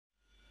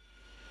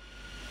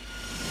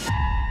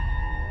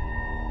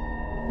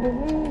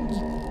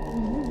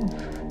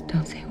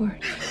Don't say a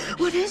word.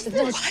 What is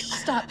this?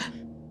 Stop.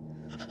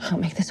 Don't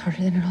make this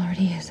harder than it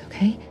already is,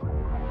 okay?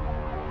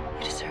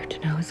 You deserve to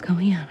know what's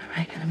going on, all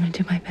right? And I'm gonna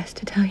do my best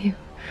to tell you.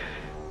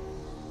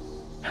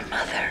 A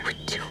mother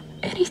would do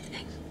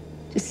anything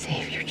to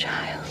save your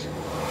child.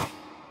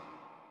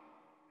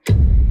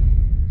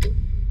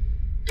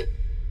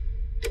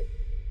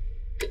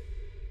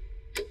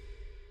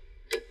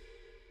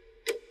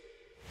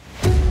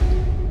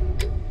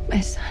 My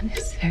son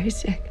is very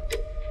sick.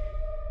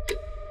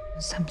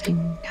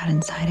 Something got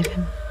inside of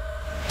him.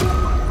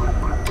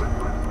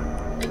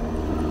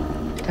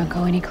 Don't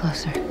go any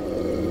closer.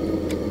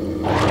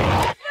 No!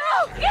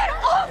 Get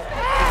off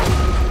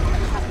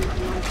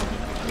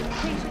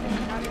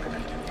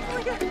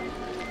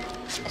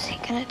me! Is he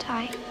gonna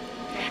die?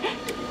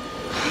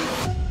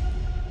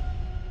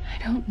 I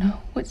don't know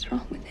what's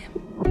wrong with him.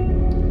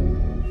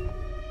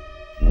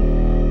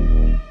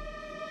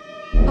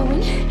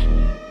 Owen?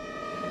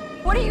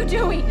 What are you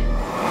doing?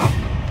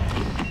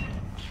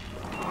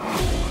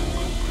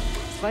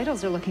 His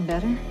vitals are looking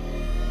better.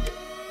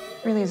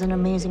 Really is an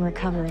amazing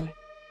recovery.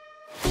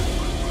 I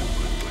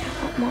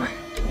want more.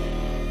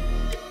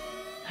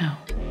 No.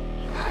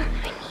 I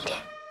need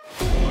it.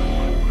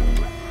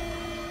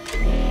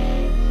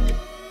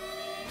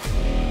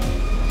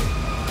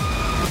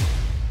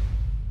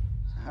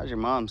 How's your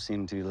mom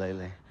seem to you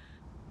lately?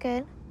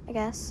 Good, I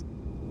guess.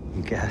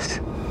 You guess.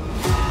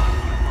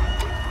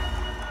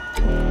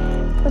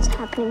 What's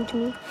happening to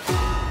me?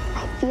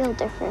 I feel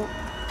different.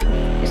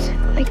 Is it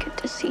like a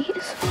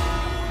disease?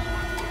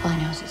 All I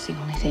know is it's the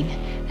only thing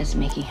that's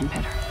making him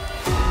better.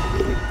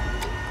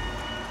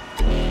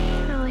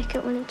 I like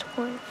it when it's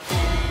warm.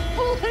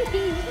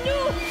 Please,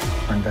 no!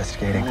 We're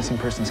investigating a missing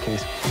persons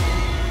case.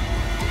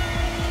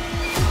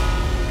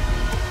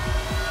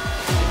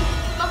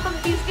 Mom,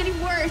 he's getting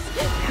worse.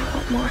 I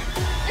want more.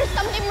 There's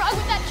something wrong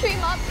with that tree,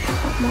 Mom. I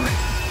want more.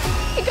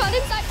 He got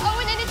inside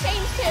Owen and it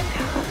changed him. I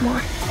want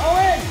more.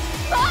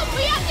 Mom,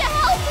 we have to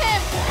help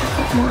him! I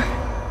want more.